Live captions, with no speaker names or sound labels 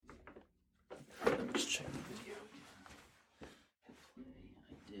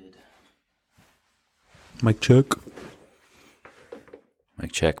Mic check.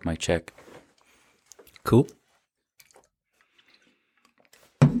 Mic check, mic check. Cool.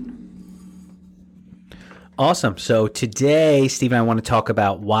 Awesome. So today, Steve and I want to talk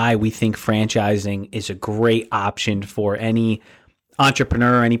about why we think franchising is a great option for any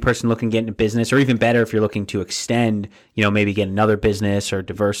entrepreneur, any person looking to get into business, or even better if you're looking to extend, maybe get another business or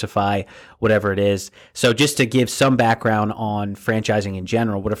diversify, whatever it is. So just to give some background on franchising in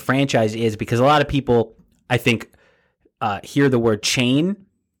general, what a franchise is, because a lot of people, I think, hear the word chain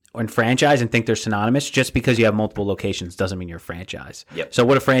and franchise and think they're synonymous. Just because you have multiple locations doesn't mean you're a franchise. Yep. So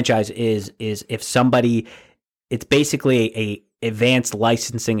what a franchise is if somebody, it's basically a advanced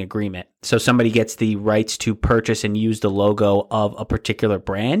licensing agreement. So somebody gets the rights to purchase and use the logo of a particular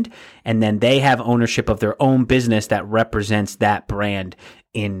brand, and then they have ownership of their own business that represents that brand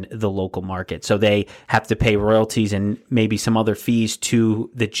in the local market. So they have to pay royalties and maybe some other fees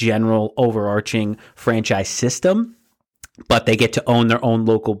to the general overarching franchise system, but they get to own their own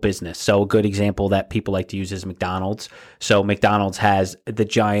local business. So a good example that people like to use is McDonald's. So McDonald's has the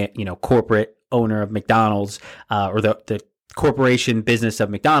giant, corporate owner of McDonald's, or the corporation business of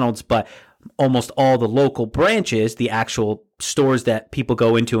McDonald's, but almost all the local branches, the actual stores that people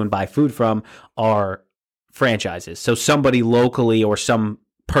go into and buy food from, are franchises. So somebody locally or some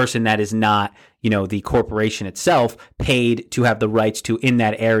person that is not, the corporation itself paid to have the rights to, in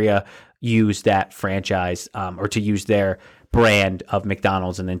that area, use that franchise, or to use their brand of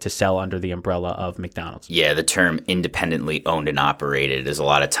McDonald's and then to sell under the umbrella of McDonald's. Yeah, the term independently owned and operated is a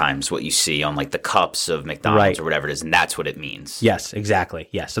lot of times what you see on like the cups of McDonald's or whatever it is, and that's what it means. Yes, exactly.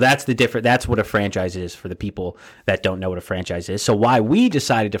 Yeah. So that's that's what a franchise is for the people that don't know what a franchise is. So why we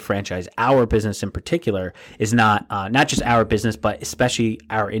decided to franchise our business in particular is not just our business, but especially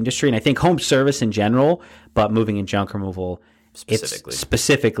our industry. And I think home service in general, but moving and junk removal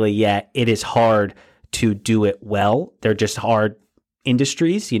specifically, it is hard to do it well. They're just hard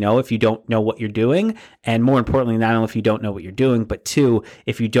industries, if you don't know what you're doing. And more importantly, not only if you don't know what you're doing, but two,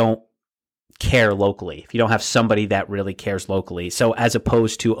 if you don't care locally, if you don't have somebody that really cares locally. So as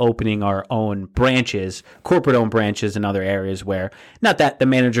opposed to opening our own branches, corporate owned branches in other areas where, not that the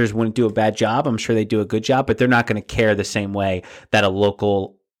managers wouldn't do a bad job, I'm sure they do a good job, but they're not going to care the same way that a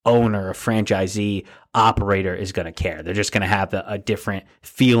local owner, a franchisee, operator is going to care. They're just going to have a different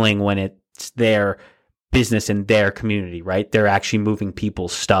feeling when it's their business in their community, right? They're actually moving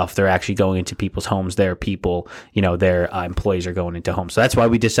people's stuff. They're actually going into people's homes. Their people, their employees are going into homes. So that's why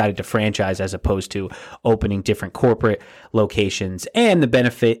we decided to franchise as opposed to opening different corporate locations. And the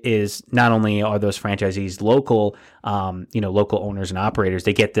benefit is not only are those franchisees local, local owners and operators,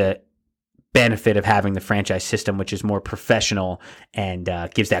 they get the benefit of having the franchise system, which is more professional and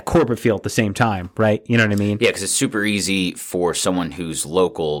gives that corporate feel at the same time, right? You know what I mean? Yeah, because it's super easy for someone who's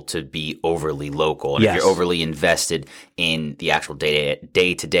local to be overly local. And if you're overly invested in the actual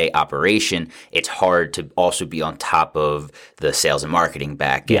day-to-day operation, it's hard to also be on top of the sales and marketing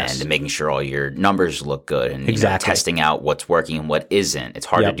back end and making sure all your numbers look good and testing out what's working and what isn't. It's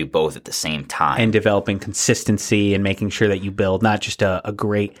hard to do both at the same time. And developing consistency and making sure that you build not just a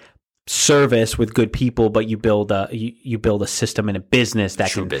great service with good people, but you build a system and a business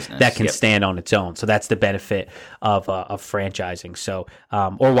that can stand on its own. So that's the benefit of franchising. So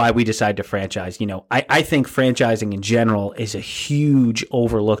or why we decided to franchise. I think franchising in general is a huge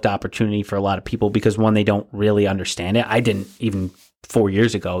overlooked opportunity for a lot of people because one, they don't really understand it. I didn't even 4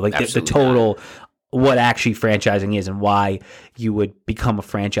 years ago. Like the total what actually franchising is and why you would become a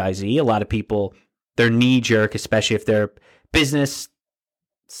franchisee. A lot of people, they're knee jerk, especially if they're business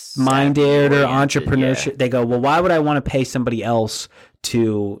minded or entrepreneurship. They go, well, why would I want to pay somebody else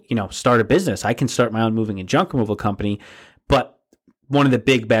to, start a business? I can start my own moving and junk removal company. But one of the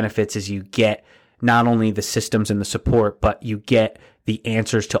big benefits is you get not only the systems and the support, but you get the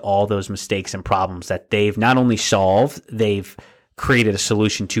answers to all those mistakes and problems that they've not only solved, they've created a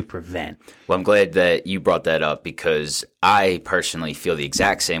solution to prevent. Well, I'm glad that you brought that up because I personally feel the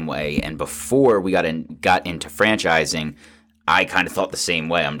exact same way. And before we got into franchising, I kind of thought the same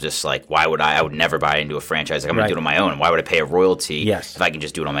way. I'm just like, why would I would never buy into a franchise. Like, I'm going to do it on my own. Why would I pay a royalty if I can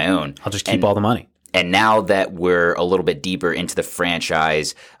just do it on my own? I'll just keep all the money. And now that we're a little bit deeper into the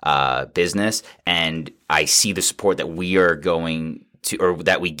franchise business and I see the support that we are going to, or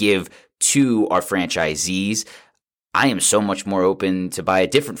that we give to our franchisees, I am so much more open to buy a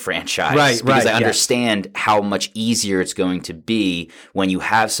different franchise because I understand how much easier it's going to be when you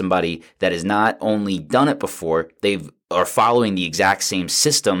have somebody that has not only done it before, they've are following the exact same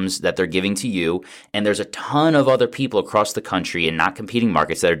systems that they're giving to you. And there's a ton of other people across the country and not competing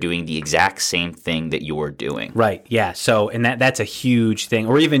markets that are doing the exact same thing that you're doing. Right. Yeah. So, and that's a huge thing.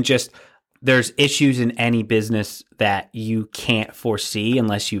 Or even just there's issues in any business that you can't foresee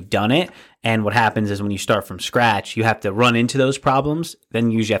unless you've done it. And what happens is when you start from scratch, you have to run into those problems.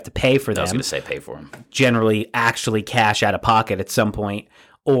 Then you usually have to pay for them. I was going to say pay for them. Generally, actually cash out of pocket at some point,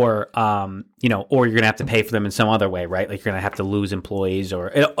 or or you're going to have to pay for them in some other way, right? Like you're going to have to lose employees, or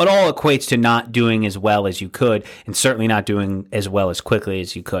it all equates to not doing as well as you could, and certainly not doing as well as quickly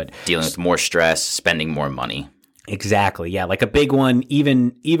as you could. Dealing with more stress, spending more money. Exactly. Yeah. Like a big one,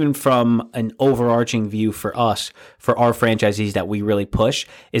 even from an overarching view for us, for our franchisees that we really push,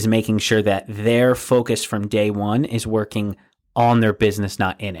 is making sure that their focus from day one is working on their business,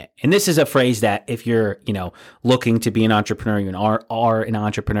 not in it. And this is a phrase that if you're, looking to be an entrepreneur, you are an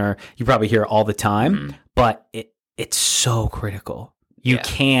entrepreneur, you probably hear it all the time, but it's so critical. You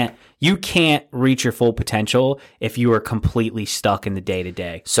can't reach your full potential if you are completely stuck in the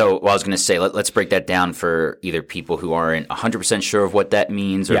day-to-day. So I was going to say, let's break that down for either people who aren't 100% sure of what that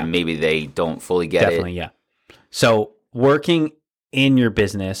means, or maybe they don't fully get it. Definitely, yeah. So working in your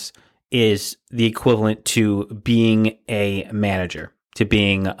business is the equivalent to being a manager, to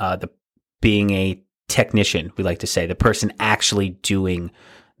being a technician, we like to say, the person actually doing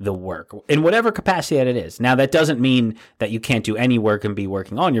the work in whatever capacity that it is. Now, that doesn't mean that you can't do any work and be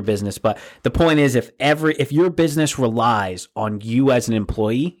working on your business, but the point is, if your business relies on you as an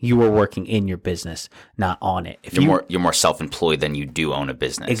employee, you are working in your business, not on it. If you're more self-employed than you do own a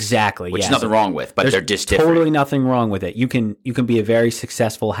business. Exactly. Which is nothing wrong with, but they're just different. Totally nothing wrong with it. You can be a very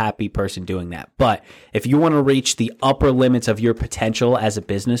successful, happy person doing that. But if you want to reach the upper limits of your potential as a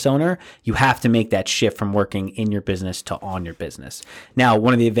business owner, you have to make that shift from working in your business to on your business. Now,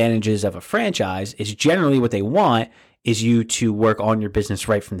 one of the advantages of a franchise is generally what they want is you to work on your business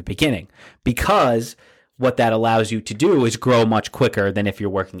right from the beginning, because what that allows you to do is grow much quicker than if you're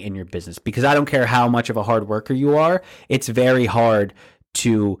working in your business. Because I don't care how much of a hard worker you are, it's very hard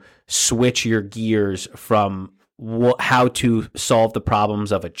to switch your gears from how to solve the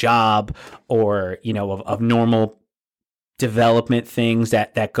problems of a job, or of normal development things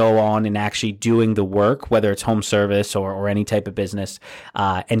that go on, and actually doing the work, whether it's home service or any type of business,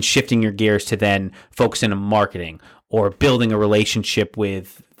 and shifting your gears to then focusing on marketing or building a relationship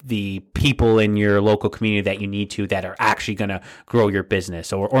with the people in your local community that you need to, that are actually going to grow your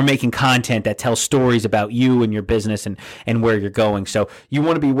business, or making content that tells stories about you and your business and where you're going. So you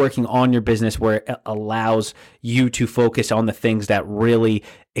want to be working on your business where it allows you to focus on the things that really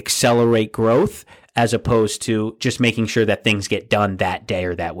accelerate growth, as opposed to just making sure that things get done that day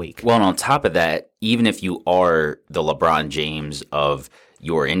or that week. Well, and on top of that, even if you are the LeBron James of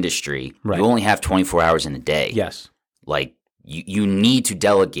your industry, right, you only have 24 hours in a day. Yes. Like, you need to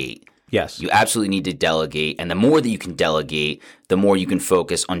delegate. Yes. You absolutely need to delegate. And the more that you can delegate, the more you can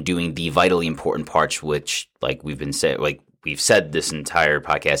focus on doing the vitally important parts, which, we've said this entire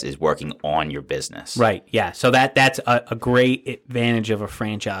podcast, is working on your business. Right. Yeah. So that's a great advantage of a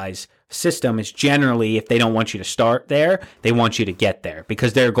franchise system, is generally, if they don't want you to start there, they want you to get there,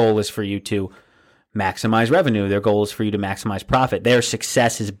 because their goal is for you to maximize revenue. Their goal is for you to maximize profit. Their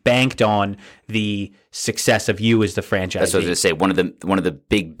success is banked on the success of you as the franchisee. That's what I was going to say. One of the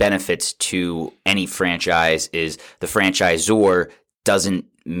big benefits to any franchise is the franchisor doesn't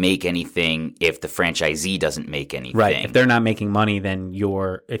make anything if the franchisee doesn't make anything. Right. If they're not making money, then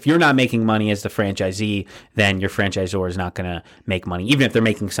if you're not making money as the franchisee, then your franchisor is not going to make money. Even if they're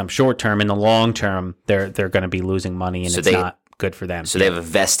making some short term, in the long term, they're going to be losing money, and it's not good for them. So they have a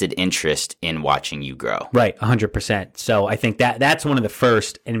vested interest in watching you grow. Right. 100%. So I think that's one of the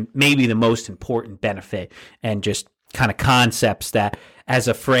first and maybe the most important benefit, and just kind of concepts that as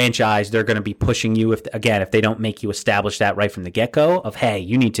a franchise, they're going to be pushing you if they don't make you establish that right from the get-go of, hey,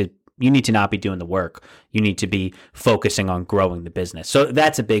 you need to not be doing the work. You need to be focusing on growing the business. So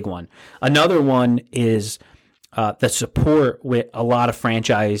that's a big one. Another one is the support with a lot of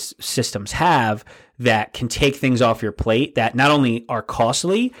franchise systems have that can take things off your plate that not only are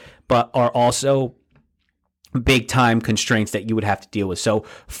costly, but are also big time constraints that you would have to deal with. So,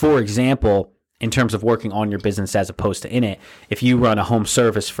 for example, in terms of working on your business as opposed to in it, if you run a home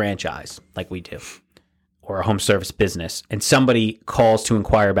service franchise like we do, or a home service business, and somebody calls to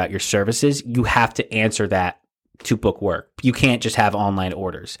inquire about your services, you have to answer that to book work. You can't just have online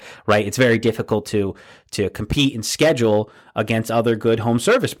orders, right? It's very difficult to compete and schedule against other good home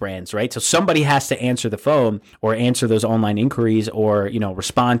service brands, right? So somebody has to answer the phone, or answer those online inquiries, or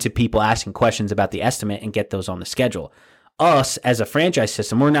respond to people asking questions about the estimate and get those on the schedule. Us as a franchise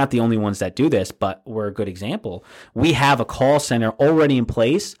system, we're not the only ones that do this, but we're a good example. We have a call center already in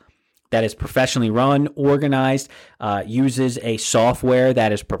place that is professionally run, organized, uses a software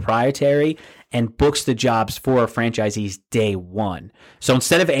that is proprietary, and books the jobs for our franchisees day one. So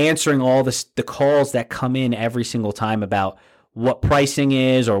instead of answering all the calls that come in every single time about what pricing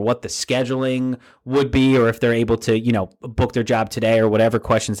is or what the scheduling would be, or if they're able to, book their job today or whatever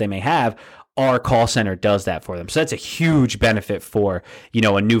questions they may have, our call center does that for them. So that's a huge benefit for,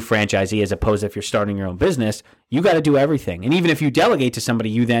 a new franchisee, as opposed to if you're starting your own business, you got to do everything. And even if you delegate to somebody,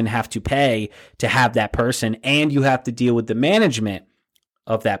 you then have to pay to have that person, and you have to deal with the management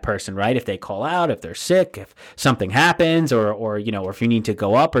of that person, right? If they call out, if they're sick, if something happens, or if you need to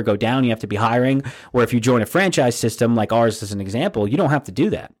go up or go down, you have to be hiring. Or if you join a franchise system like ours as an example, you don't have to do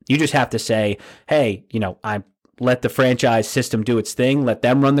that. You just have to say, hey, I let the franchise system do its thing, let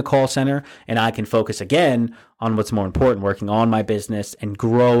them run the call center, and I can focus again on what's more important, working on my business and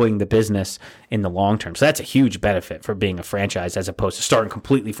growing the business in the long term. So that's a huge benefit for being a franchise as opposed to starting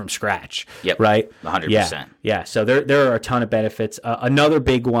completely from scratch. Yep. Right? 100%. Yeah. So there are a ton of benefits. Another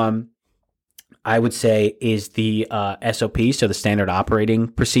big one I would say is the SOP, so the standard operating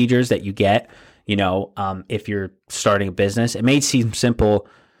procedures that you get, if you're starting a business. It may seem simple,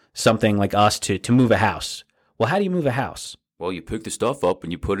 something like us to move a house. Well, how do you move a house? Well, you pick the stuff up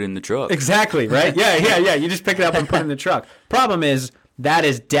and you put it in the truck. Exactly, right? Yeah. You just pick it up and put it in the truck. Problem is, that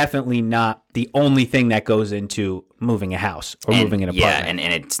is definitely not the only thing that goes into moving a house or moving an apartment. Yeah,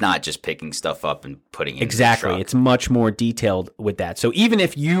 and it's not just picking stuff up and putting it exactly. in the truck. It's much more detailed with that. So even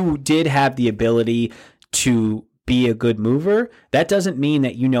if you did have the ability to be a good mover, that doesn't mean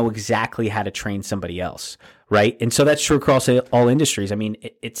that you know exactly how to train somebody else, right? And so that's true across all industries. I mean,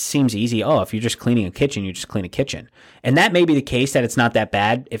 it seems easy. Oh, if you're just cleaning a kitchen, you just clean a kitchen. And that may be the case, that it's not that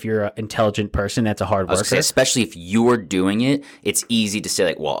bad if you're an intelligent person that's a hard worker. Say, especially if you're doing it, it's easy to say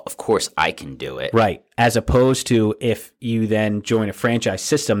like, well, of course I can do it. Right. As opposed to if you then join a franchise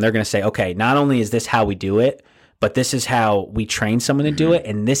system, they're going to say, okay, not only is this how we do it, but this is how we train someone to do it,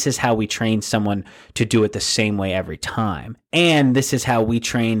 and this is how we train someone to do it the same way every time. And this is how we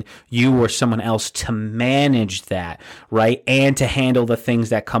train you or someone else to manage that, right? And to handle the things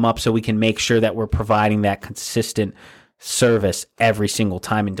that come up so we can make sure that we're providing that consistent service every single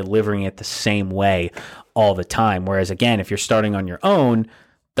time and delivering it the same way all the time. Whereas again, if you're starting on your own,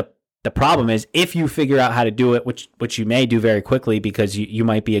 the problem is if you figure out how to do it, which you may do very quickly because you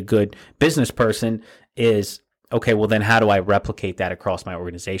might be a good business person, is okay, well then how do I replicate that across my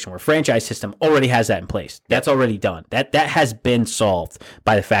organization? Where franchise system already has that in place. That's already done. That has been solved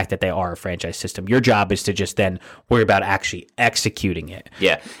by the fact that they are a franchise system. Your job is to just then worry about actually executing it.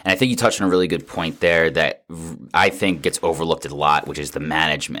 Yeah, and I think you touched on a really good point there that I think gets overlooked a lot, which is the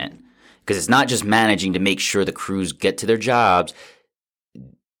management. Because it's not just managing to make sure the crews get to their jobs.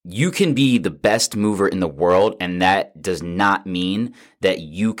 You can be the best mover in the world, and that does not mean that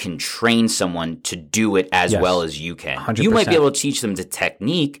you can train someone to do it as well as you can. 100%. You might be able to teach them the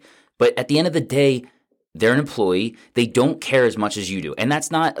technique, but at the end of the day, they're an employee. They don't care as much as you do. And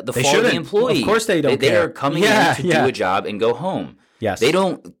that's not the fault of the employee. Of course they don't care. They are coming in to do a job and go home. Yes. They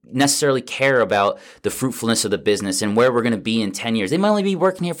don't necessarily care about the fruitfulness of the business and where we're going to be in 10 years. They might only be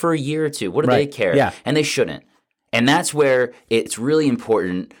working here for a year or two. What do they care? Yeah. And they shouldn't. And that's where it's really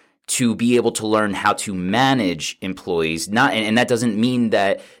important to be able to learn how to manage employees. And that doesn't mean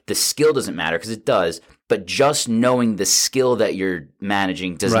that the skill doesn't matter, because it does. But just knowing the skill that you're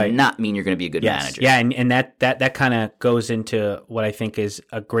managing does not mean you're going to be a good manager. Yeah, and that kind of goes into what I think is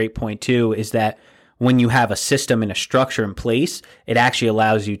a great point too, is that when you have a system and a structure in place, it actually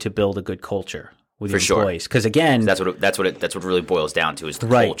allows you to build a good culture with your employees. Because again, that's what it really boils down to, is the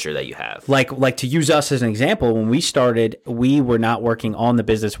culture that you have. Like to use us as an example, when we started, we were not working on the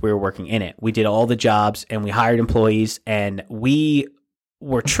business, we were working in it. We did all the jobs and we hired employees, and we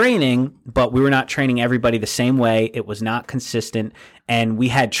were training, but we were not training everybody the same way. It was not consistent, and we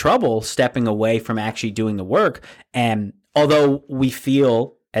had trouble stepping away from actually doing the work. And although we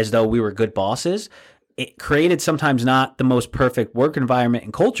feel as though we were good bosses, it created sometimes not the most perfect work environment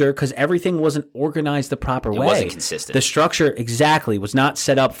and culture because everything wasn't organized the proper way. It wasn't consistent. The structure was not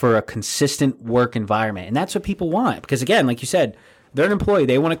set up for a consistent work environment. And that's what people want. Because again, like you said, they're an employee.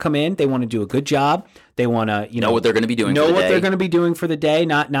 They want to come in. They want to do a good job. They want to, know what they're going to be doing. Know what they're going to be doing for the day.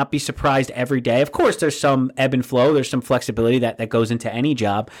 Not be surprised every day. Of course, there's some ebb and flow. There's some flexibility that goes into any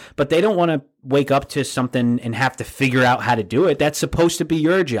job. But they don't want to wake up to something and have to figure out how to do it. That's supposed to be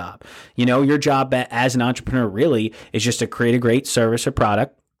your job. Your job as an entrepreneur really is just to create a great service or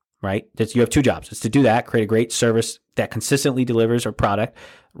product. Right? You have two jobs. It's to do that, create a great service that consistently delivers a product,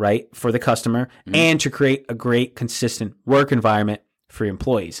 right, for the customer, and to create a great, consistent work environment for your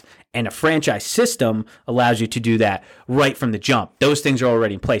employees. And a franchise system allows you to do that right from the jump. Those things are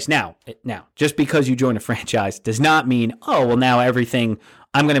already in place. Now, just because you join a franchise does not mean, oh, well, now everything,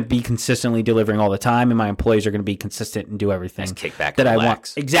 I'm going to be consistently delivering all the time and my employees are going to be consistent and do everything that I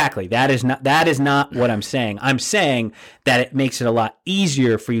want. Exactly. That is not what I'm saying. I'm saying that it makes it a lot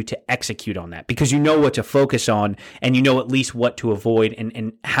easier for you to execute on that because you know what to focus on and you know at least what to avoid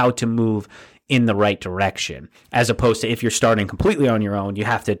and how to move in the right direction, as opposed to if you're starting completely on your own, you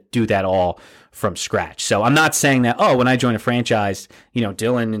have to do that all from scratch. So I'm not saying that, oh, when I join a franchise,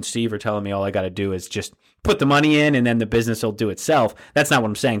 Dylan and Steve are telling me all I got to do is just put the money in and then the business will do itself. That's not what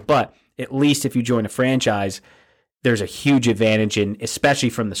I'm saying. But at least if you join a franchise, there's a huge advantage in, especially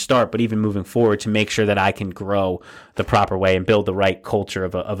from the start, but even moving forward to make sure that I can grow the proper way and build the right culture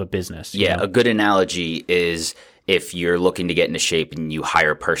of a business. Yeah. A good analogy is if you're looking to get into shape and you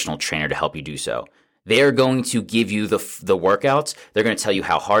hire a personal trainer to help you do so. They're going to give you the workouts. They're going to tell you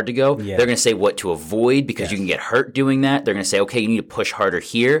how hard to go. Yeah. They're going to say what to avoid because you can get hurt doing that. They're going to say, okay, you need to push harder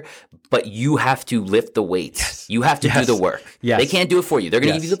here, but you have to lift the weights. Yes. You have to do the work. Yes. They can't do it for you. They're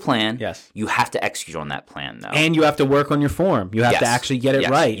going to give you the plan. Yes. You have to execute on that plan, though. And you have to work on your form. You have to actually get it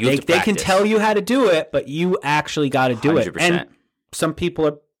right. They can tell you how to do it, but you actually got to do 100%. It. And some people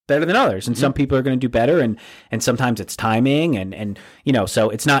are better than others, and some people are going to do better, and sometimes it's timing, and so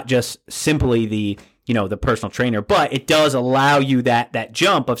it's not just simply the personal trainer, but it does allow you that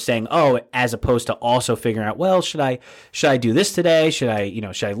jump of saying, oh, as opposed to also figuring out, well, should I do this today? Should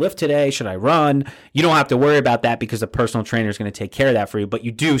I lift today? Should I run? You don't have to worry about that because the personal trainer is going to take care of that for you, but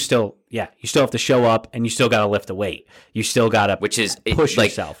you still have to show up and you still got to lift the weight. You still got to push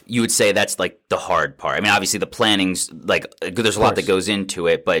yourself. You would say that's like the hard part. I mean, obviously the planning's like, there's a lot that goes into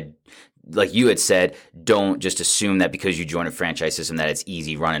it, but like you had said, don't just assume that because you join a franchise system that it's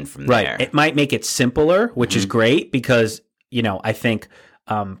easy running from there. It might make it simpler, which is great because, I think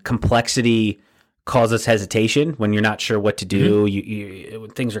complexity causes hesitation when you're not sure what to do. When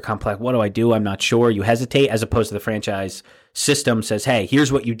things are complex, what do I do? I'm not sure. You hesitate, as opposed to the franchise system says, hey,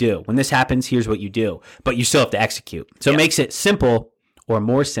 here's what you do. When this happens, here's what you do. But you still have to execute. So it makes it simple or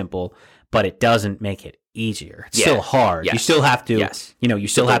more simple, but it doesn't make it easier. It's still hard. You still have to, you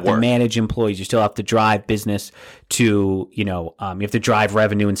still have to manage employees. You still have to drive business to, you have to drive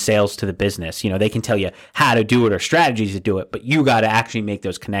revenue and sales to the business. They can tell you how to do it or strategies to do it, but you got to actually make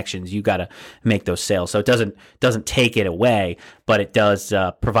those connections. You got to make those sales. So it doesn't take it away, but it does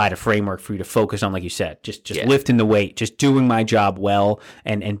provide a framework for you to focus on, like you said, just lifting the weight, just doing my job well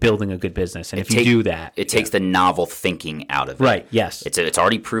and building a good business. And if you do that, it takes the novel thinking out of it. Right. Yes. It's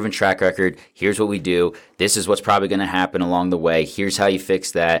already proven track record. Here's what we do. This is what's probably going to happen along the way. Here's how you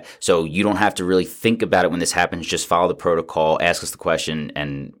fix that. So you don't have to really think about it when this happens. Just follow the protocol, ask us the question,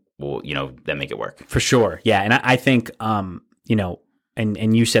 and we'll, then make it work. For sure. Yeah. And I think, and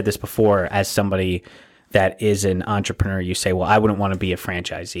you said this before, as somebody that is an entrepreneur, you say, well, I wouldn't want to be a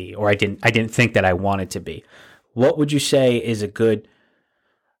franchisee, or I didn't think that I wanted to be. What would you say is a good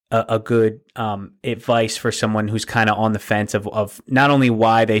advice for someone who's kind of on the fence of not only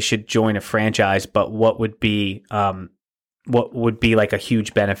why they should join a franchise, but what would be like a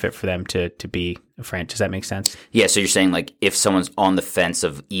huge benefit for them to be a franchise? Does that make sense? Yeah. So you're saying like if someone's on the fence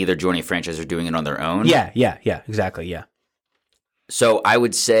of either joining a franchise or doing it on their own? Yeah. Exactly. Yeah. So I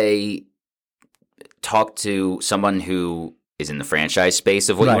would say talk to someone who is in the franchise space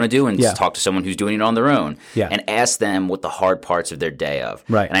of what you want to do, and talk to someone who's doing it on their own, and ask them what the hard parts of their day of.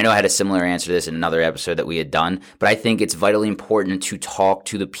 Right. And I know I had a similar answer to this in another episode that we had done, but I think it's vitally important to talk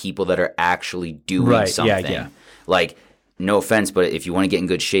to the people that are actually doing something. Yeah. Like, no offense, but if you want to get in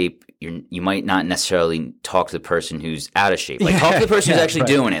good shape, you might not necessarily talk to the person who's out of shape. Like, talk to the person who's actually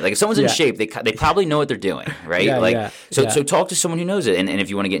doing it. Like, if someone's in shape, they probably know what they're doing, right? So talk to someone who knows it. And if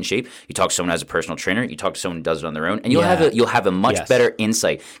you want to get in shape, you talk to someone who has a personal trainer. You talk to someone who does it on their own, and you'll have a much better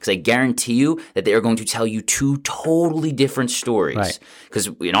insight, because I guarantee you that they are going to tell you two totally different stories. Because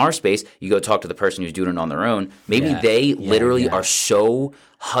in our space, you go talk to the person who's doing it on their own. Maybe they literally are so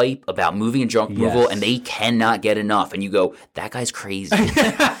hype about moving and junk removal, and they cannot get enough, and you go, that guy's crazy.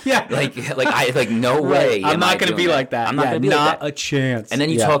 No way. I'm not going to be like that. I'm not going to be like that. Not a chance. And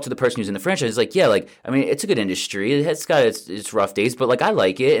then you talk to the person who's in the franchise. It's like, it's a good industry. It's got its rough days, but like I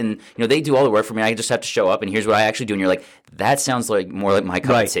like it, and they do all the work for me. I just have to show up, and here's what I actually do. And you're like, that sounds like more like my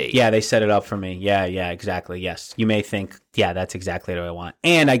cup of tea. Yeah, they set it up for me. Yeah, exactly. Yes, you may think, that's exactly what I want.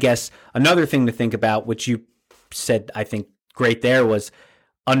 And I guess another thing to think about, which you said, I think great there, was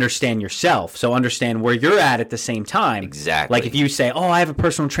understand yourself. So understand where you're at the same time. Exactly. Like if you say, oh, I have a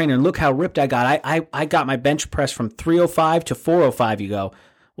personal trainer and look how ripped I got. I got my bench press from 305 to 405. You go,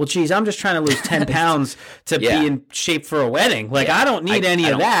 well, geez, I'm just trying to lose 10 pounds to be in shape for a wedding. Like, I don't need any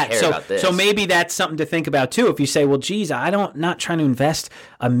of that. So maybe that's something to think about too. If you say, well, geez, not trying to invest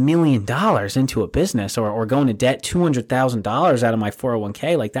 $1 million into a business or go into debt $200,000 out of my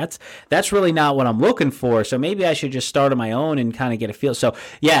 401k. Like that's really not what I'm looking for. So maybe I should just start on my own and kind of get a feel. So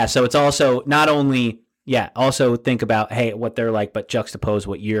so it's also not only also think about, hey, what they're like, but juxtapose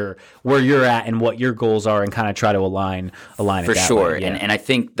where you're at and what your goals are and kind of try to align it for that sure. way. Yeah. And I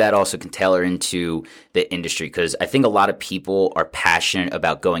think that also can tailor into the industry, because I think a lot of people are passionate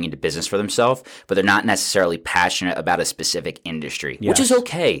about going into business for themselves, but they're not necessarily passionate about a specific industry, which is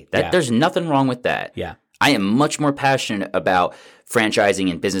okay. There's nothing wrong with that. Yeah. I am much more passionate about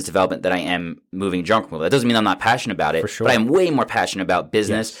franchising and business development than I am moving junk removal. That doesn't mean I'm not passionate about it, but I'm way more passionate about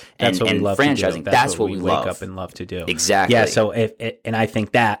business and franchising. That's what we wake up and love to do. Exactly. Yeah. So and I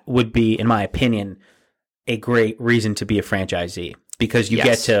think that would be, in my opinion, a great reason to be a franchisee, because you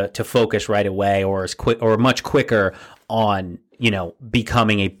get to focus right away or much quicker on,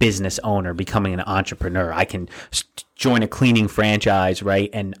 becoming a business owner, becoming an entrepreneur. I can join a cleaning franchise,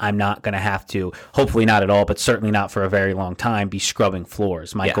 right? And I'm not going to have to, hopefully not at all, but certainly not for a very long time, be scrubbing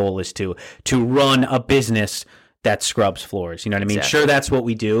floors. My goal is to run a business that scrubs floors. You know what I mean? Exactly. Sure, that's what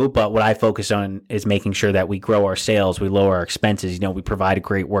we do, but what I focus on is making sure that we grow our sales, we lower our expenses. We provide a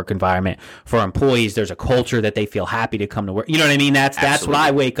great work environment for our employees. There's a culture that they feel happy to come to work. You know what I mean? That's what I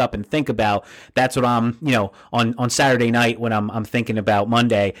wake up and think about. That's what I'm, on Saturday night when I'm thinking about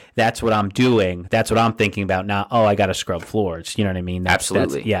Monday, that's what I'm doing. That's what I'm thinking about now. Oh, I got to scrub floors. You know what I mean?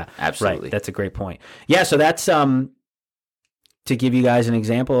 Absolutely. Right. That's a great point. Yeah. So that's, to give you guys an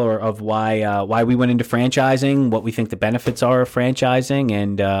example of why we went into franchising, what we think the benefits are of franchising,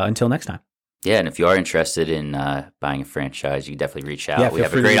 and until next time. Yeah, and if you are interested in buying a franchise, you can definitely reach out. Yeah, we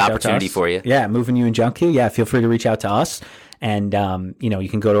have a great opportunity for you. Yeah, Moving You and Junk You. Yeah, feel free to reach out to us. And, you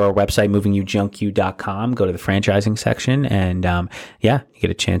can go to our website, movingyoujunkyu.com, go to the franchising section, and, you get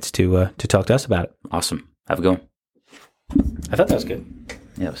a chance to talk to us about it. Awesome. Have a good one. I thought that was good.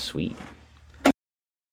 Yeah, it was sweet.